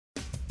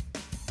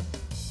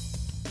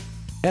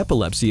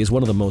Epilepsy is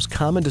one of the most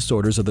common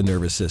disorders of the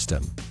nervous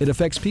system. It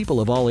affects people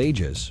of all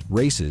ages,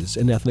 races,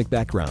 and ethnic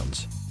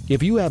backgrounds.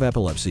 If you have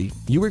epilepsy,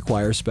 you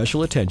require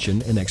special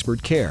attention and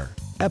expert care.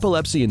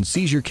 Epilepsy and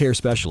Seizure Care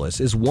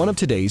Specialist is one of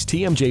today's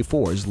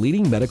TMJ4's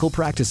leading medical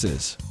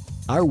practices.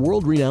 Our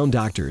world-renowned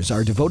doctors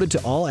are devoted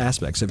to all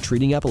aspects of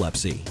treating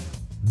epilepsy.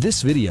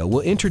 This video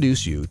will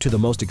introduce you to the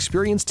most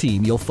experienced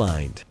team you'll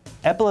find.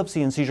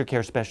 Epilepsy and Seizure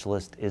Care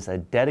Specialist is a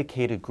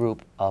dedicated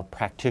group of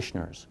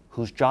practitioners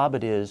whose job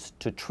it is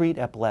to treat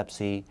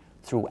epilepsy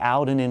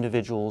throughout an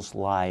individual's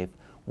life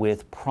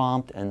with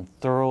prompt and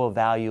thorough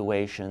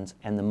evaluations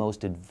and the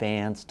most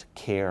advanced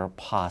care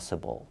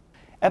possible.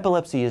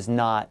 Epilepsy is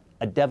not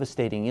a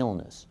devastating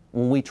illness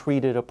when we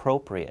treat it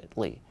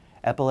appropriately.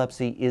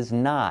 Epilepsy is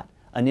not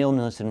an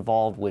illness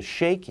involved with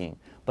shaking,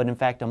 but in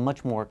fact a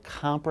much more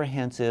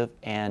comprehensive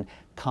and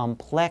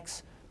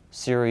complex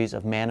series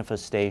of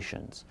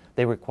manifestations.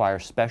 They require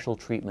special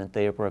treatment,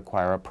 they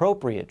require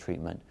appropriate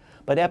treatment,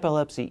 but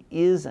epilepsy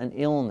is an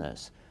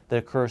illness that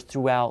occurs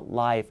throughout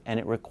life and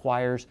it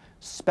requires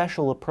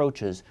special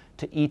approaches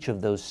to each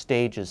of those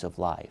stages of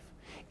life.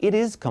 It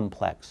is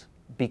complex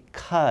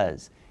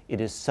because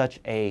it is such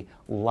a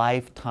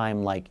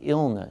lifetime-like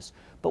illness,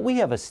 but we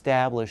have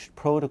established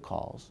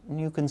protocols, and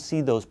you can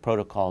see those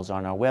protocols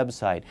on our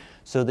website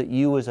so that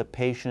you as a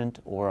patient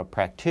or a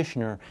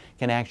practitioner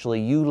can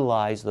actually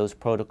utilize those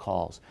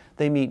protocols.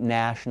 They meet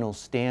national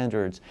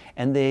standards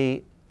and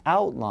they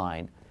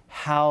outline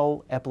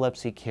how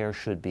epilepsy care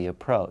should be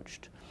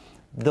approached.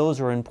 Those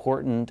are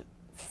important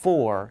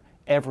for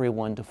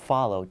everyone to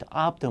follow to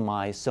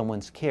optimize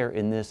someone's care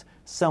in this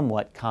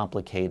somewhat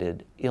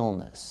complicated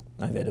illness.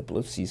 I've had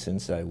epilepsy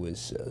since I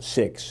was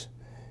 6.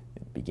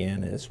 It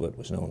began as what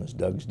was known as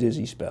Doug's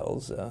dizzy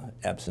spells,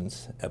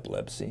 absence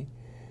epilepsy.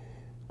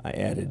 I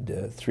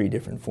added 3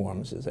 different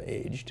forms as I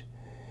aged.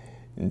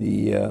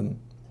 It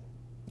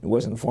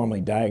wasn't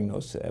formally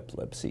diagnosed as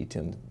epilepsy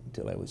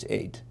until I was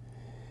 8.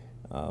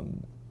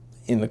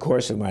 In the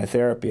course of my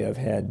therapy, I've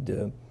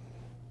had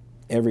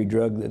every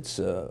drug that's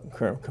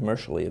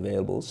commercially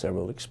available,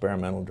 several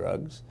experimental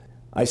drugs.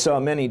 I saw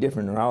many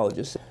different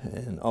neurologists,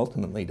 and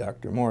ultimately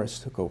Dr. Morris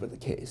took over the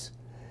case.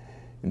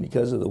 And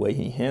because of the way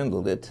he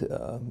handled it,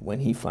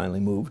 when he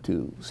finally moved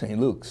to St.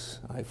 Luke's,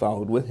 I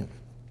followed with him.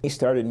 He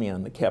started me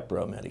on the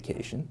Keppra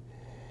medication,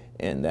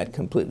 and that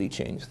completely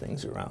changed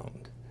things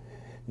around.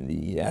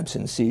 The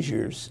absence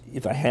seizures,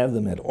 if I have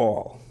them at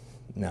all,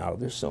 now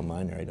they're so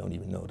minor I don't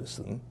even notice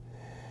them.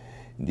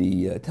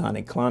 The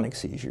tonic-clonic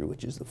seizure,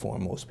 which is the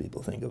form most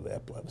people think of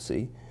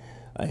epilepsy,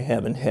 I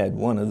haven't had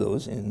one of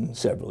those in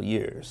several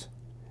years.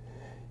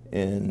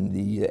 And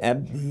the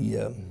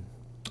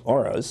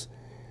auras,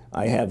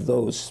 I have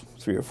those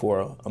 3 or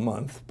 4 a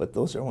month, but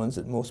those are ones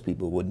that most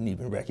people wouldn't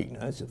even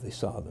recognize if they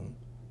saw them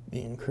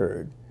being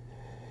occurred.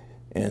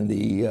 And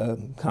the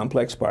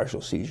complex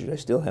partial seizures, I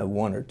still have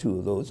 1 or 2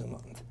 of those a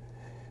month,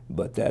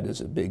 but that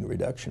is a big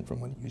reduction from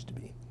what it used to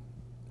be.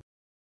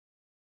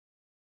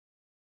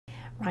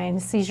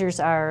 Ryan's seizures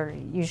are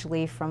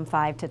usually from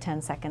 5 to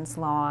 10 seconds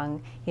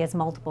long. He has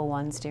multiple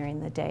ones during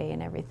the day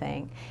and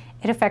everything.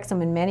 It affects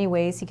him in many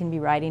ways. He can be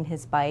riding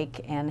his bike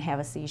and have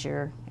a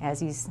seizure as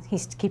he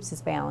keeps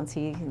his balance.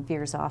 He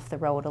veers off the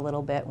road a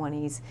little bit when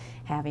he's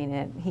having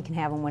it. He can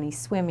have them when he's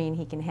swimming.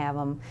 He can have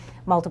them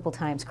multiple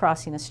times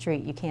crossing a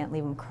street. You can't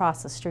leave him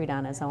cross the street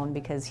on his own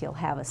because he'll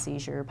have a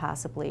seizure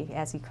possibly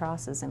as he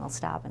crosses and he'll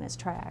stop in his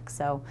tracks.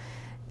 So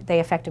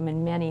they affect him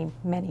in many,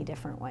 many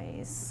different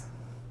ways.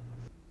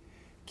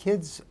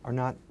 Kids are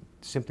not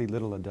simply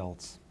little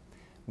adults.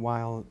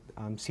 While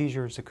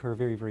seizures occur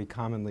very, very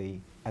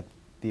commonly at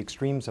the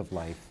extremes of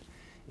life,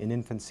 in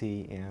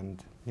infancy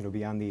and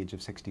beyond the age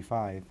of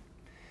 65,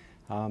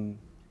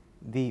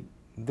 the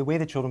way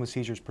that children with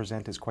seizures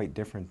present is quite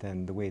different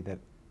than the way that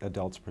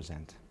adults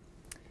present.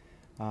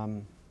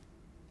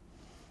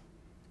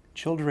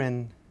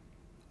 Children,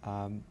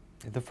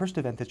 the first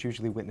event that's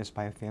usually witnessed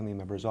by a family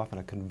member is often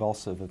a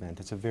convulsive event.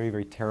 It's a very,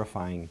 very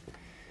terrifying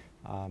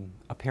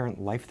apparent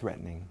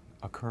life-threatening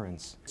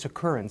occurrence. Its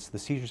occurrence, the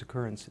seizure's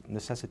occurrence,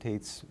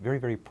 necessitates very,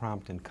 very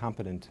prompt and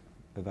competent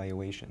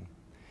evaluation.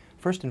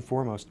 First and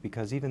foremost,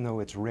 because even though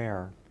it's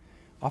rare,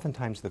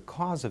 oftentimes the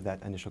cause of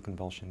that initial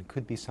convulsion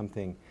could be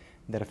something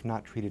that, if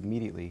not treated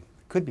immediately,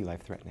 could be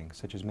life-threatening,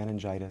 such as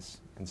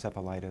meningitis,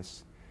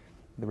 encephalitis,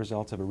 the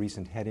results of a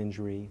recent head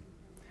injury,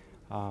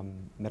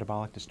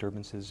 metabolic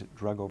disturbances,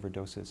 drug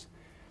overdoses.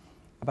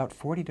 About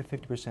 40 to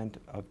 50%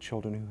 of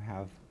children who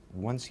have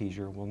 1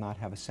 seizure will not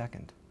have a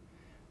second.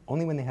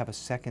 Only when they have a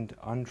second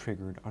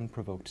untriggered,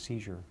 unprovoked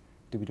seizure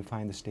do we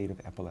define the state of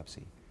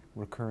epilepsy,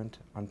 recurrent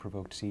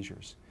unprovoked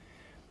seizures.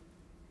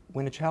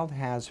 When a child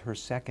has her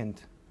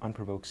second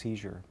unprovoked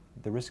seizure,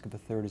 the risk of a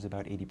third is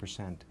about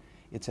 80%.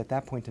 It's at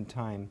that point in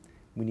time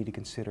we need to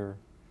consider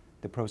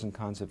the pros and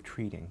cons of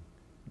treating.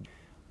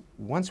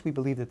 Once we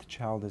believe that the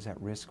child is at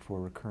risk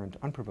for recurrent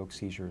unprovoked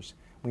seizures,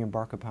 we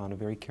embark upon a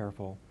very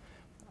careful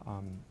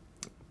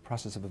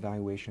process of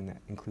evaluation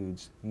that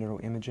includes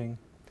neuroimaging,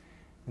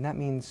 and that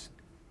means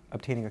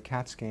obtaining a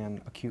CAT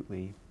scan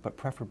acutely, but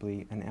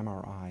preferably an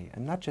MRI,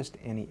 and not just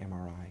any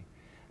MRI.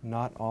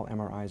 Not all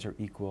MRIs are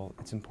equal.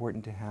 It's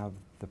important to have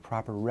the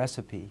proper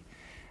recipe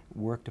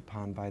worked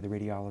upon by the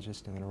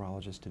radiologist and the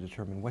neurologist to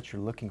determine what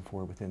you're looking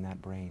for within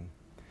that brain.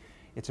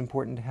 It's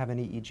important to have an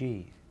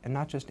EEG, and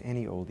not just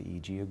any old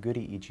EEG, a good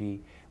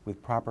EEG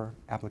with proper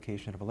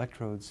application of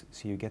electrodes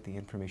so you get the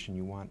information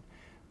you want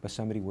by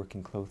somebody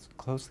working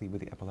closely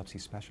with the epilepsy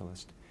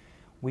specialist.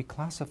 We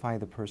classify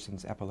the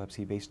person's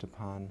epilepsy based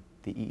upon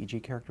the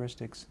EEG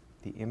characteristics,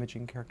 the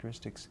imaging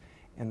characteristics,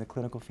 and the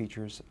clinical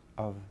features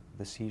of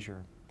the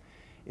seizure.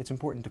 It's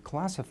important to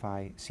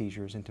classify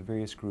seizures into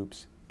various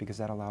groups because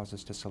that allows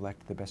us to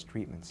select the best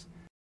treatments.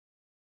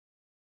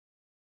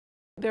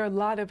 There are a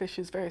lot of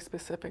issues very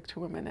specific to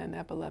women and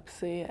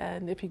epilepsy,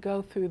 and if you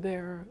go through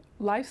their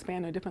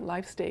lifespan or different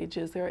life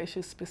stages, there are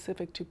issues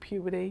specific to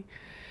puberty,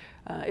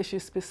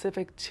 issues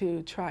specific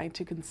to trying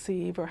to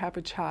conceive or have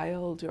a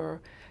child,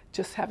 or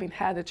just having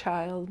had a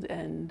child,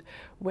 and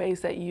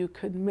ways that you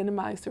could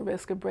minimize the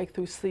risk of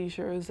breakthrough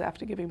seizures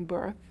after giving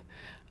birth.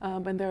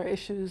 And there are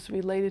issues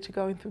related to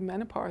going through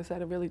menopause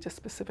that are really just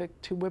specific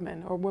to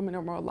women, or women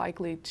are more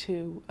likely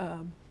to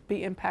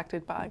be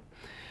impacted by.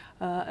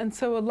 And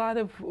so a lot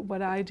of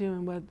what I do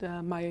and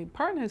what my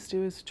partners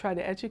do is try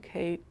to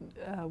educate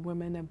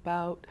women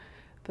about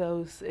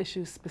those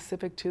issues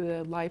specific to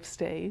the life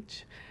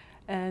stage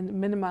and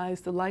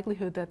minimize the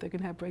likelihood that they're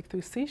going to have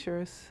breakthrough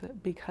seizures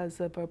because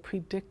of a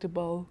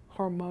predictable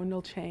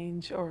hormonal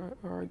change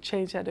or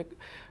change that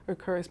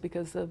occurs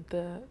because of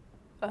the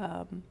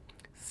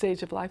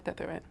stage of life that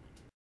they're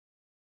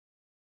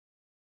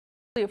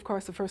in. Of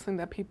course, the first thing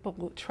that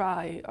people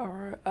try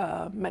are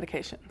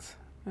medications.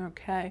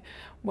 Okay,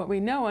 what we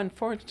know,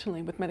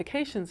 unfortunately, with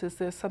medications is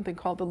there's something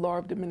called the law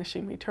of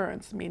diminishing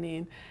returns,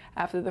 meaning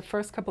after the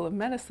first couple of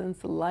medicines,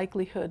 the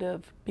likelihood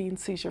of being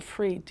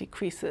seizure-free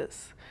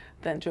decreases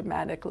then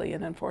dramatically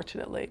and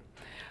unfortunately.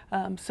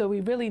 So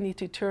we really need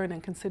to turn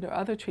and consider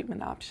other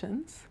treatment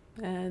options.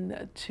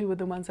 And two of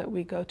the ones that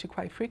we go to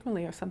quite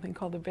frequently are something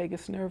called the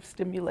vagus nerve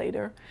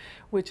stimulator,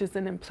 which is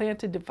an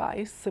implanted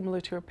device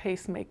similar to a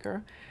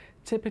pacemaker,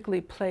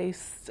 typically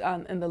placed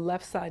in the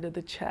left side of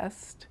the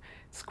chest.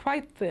 It's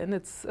quite thin.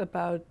 It's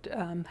about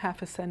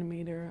half a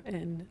centimeter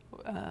in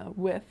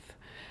width.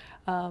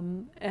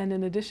 And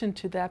in addition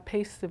to that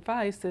pace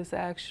device, there's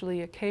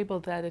actually a cable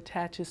that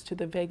attaches to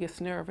the vagus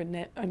nerve,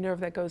 a nerve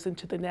that goes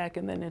into the neck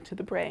and then into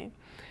the brain.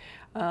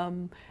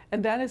 And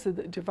that is a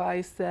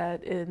device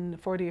that in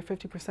 40 or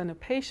 50% of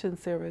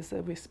patients, there is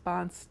a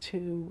response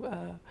to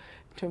in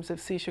terms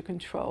of seizure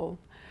control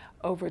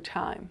over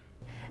time.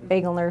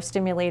 Vagal nerve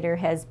stimulator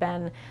has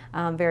been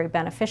very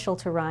beneficial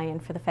to Ryan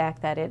for the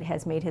fact that it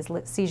has made his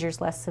seizures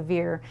less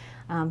severe.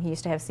 He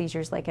used to have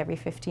seizures like in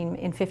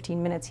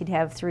 15 minutes he'd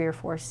have 3 or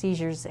 4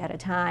 seizures at a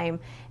time,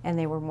 and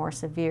they were more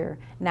severe.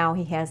 Now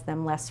he has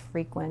them less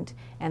frequent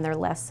and they're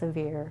less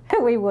severe.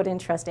 We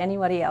wouldn't trust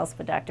anybody else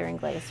but Dr.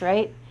 Ingles,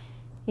 right?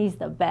 He's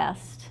the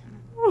best.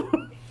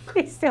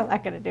 He's still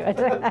not going to do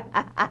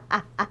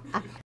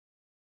it.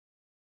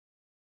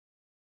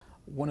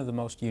 One of the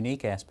most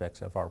unique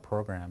aspects of our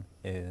program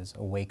is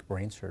awake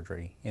brain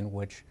surgery, in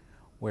which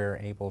we're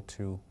able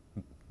to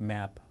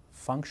map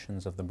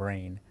functions of the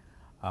brain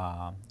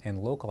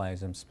and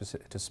localize them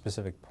to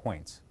specific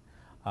points.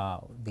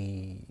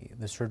 The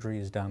surgery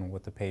is done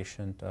with the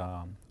patient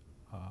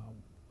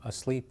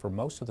asleep for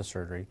most of the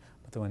surgery,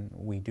 but then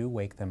we do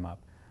wake them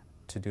up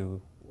to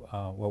do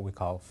what we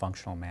call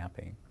functional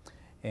mapping.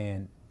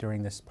 And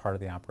during this part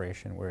of the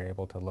operation, we're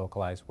able to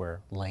localize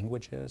where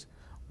language is,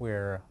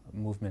 where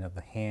movement of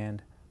the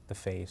hand, the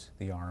face,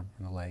 the arm,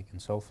 and the leg,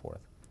 and so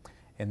forth.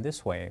 In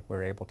this way,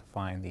 we're able to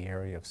find the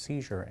area of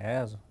seizure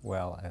as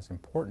well as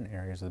important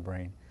areas of the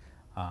brain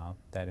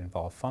that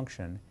involve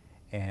function,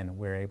 and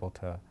we're able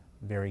to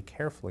very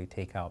carefully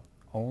take out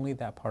only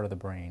that part of the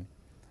brain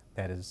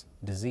that is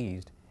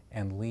diseased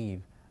and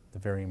leave the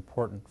very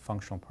important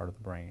functional part of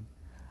the brain.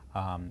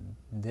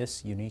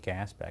 This unique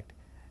aspect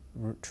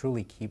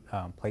truly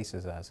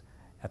places us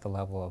at the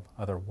level of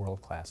other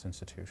world-class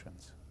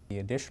institutions. The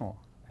additional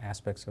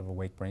aspects of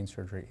awake brain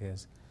surgery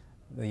is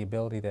the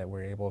ability that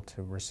we're able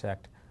to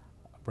resect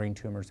brain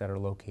tumors that are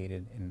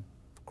located in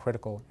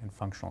critical and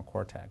functional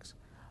cortex.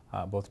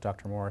 Both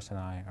Dr. Morris and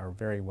I are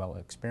very well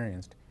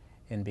experienced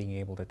in being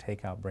able to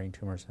take out brain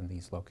tumors in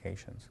these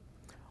locations.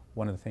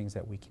 One of the things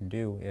that we can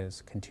do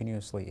is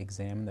continuously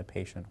examine the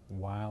patient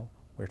while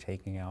we're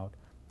taking out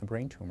the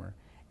brain tumor,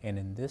 and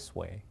in this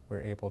way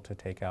we're able to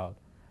take out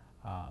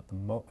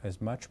as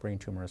much brain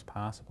tumor as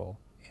possible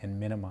and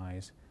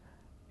minimize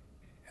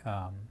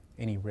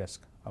any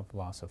risk of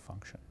loss of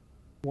function.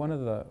 One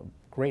of the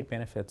great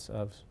benefits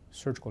of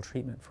surgical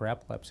treatment for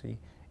epilepsy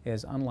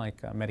is,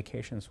 unlike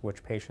medications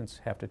which patients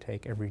have to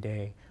take every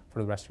day for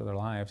the rest of their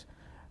lives,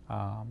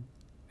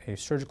 a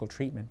surgical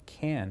treatment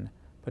can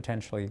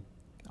potentially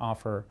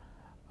offer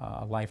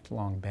a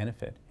lifelong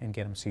benefit and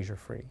get them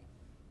seizure-free.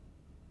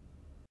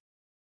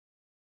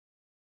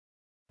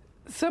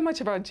 So much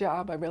of our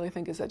job, I really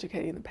think, is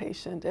educating the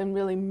patient and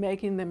really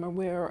making them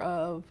aware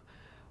of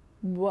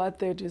what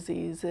their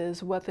disease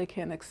is, what they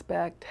can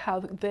expect, how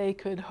they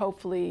could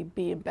hopefully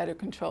be in better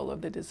control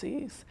of the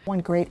disease. One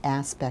great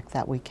aspect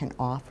that we can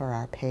offer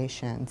our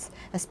patients,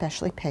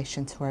 especially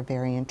patients who are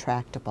very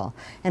intractable,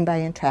 and by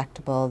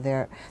intractable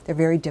they're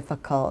very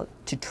difficult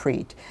to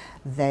treat.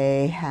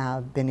 They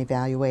have been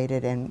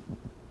evaluated and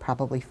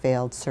probably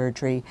failed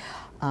surgery.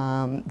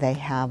 They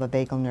have a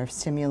vagal nerve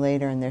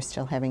stimulator and they're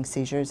still having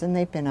seizures, and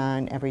they've been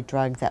on every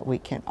drug that we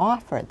can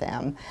offer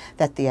them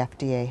that the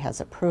FDA has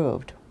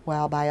approved.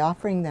 Well, by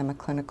offering them a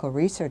clinical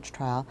research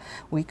trial,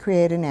 we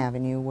create an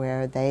avenue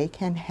where they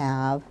can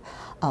have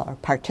or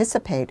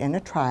participate in a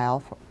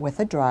trial with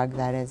a drug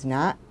that is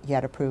not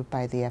yet approved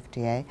by the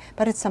FDA,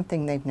 but it's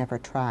something they've never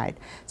tried.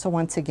 So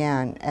once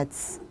again,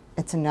 it's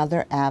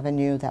another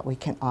avenue that we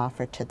can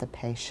offer to the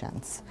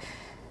patients.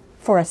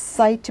 For a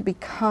site to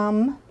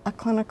become a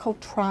clinical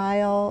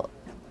trial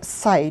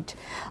site,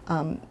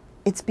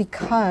 it's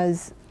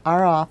because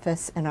our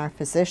office and our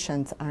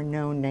physicians are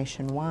known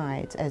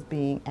nationwide as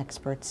being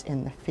experts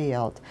in the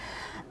field,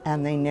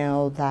 and they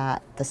know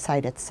that the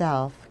site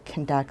itself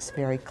conducts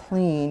very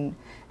clean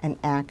and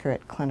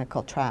accurate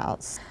clinical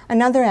trials.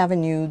 Another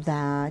avenue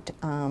that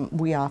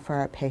we offer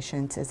our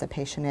patients is a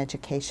patient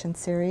education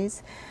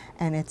series,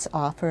 and it's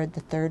offered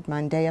the third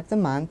Monday of the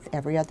month,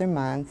 every other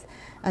month,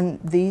 and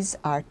these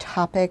are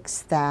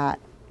topics that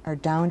are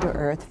down to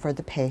earth for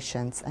the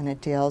patients, and it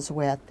deals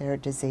with their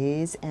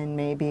disease and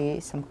maybe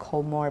some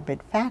comorbid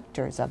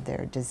factors of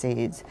their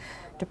disease,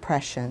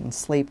 depression,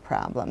 sleep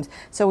problems.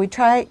 So we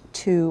try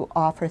to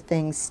offer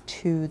things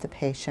to the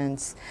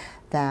patients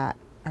that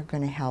are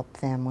going to help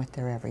them with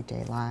their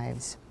everyday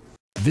lives.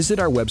 Visit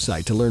our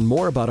website to learn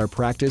more about our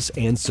practice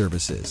and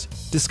services.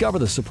 Discover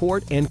the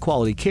support and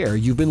quality care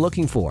you've been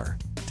looking for.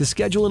 To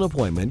schedule an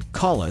appointment,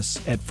 call us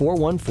at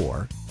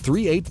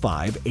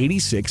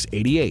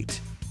 414-385-8688.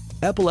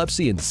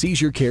 Epilepsy and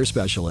Seizure Care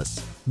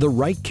Specialists, the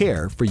right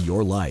care for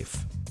your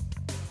life.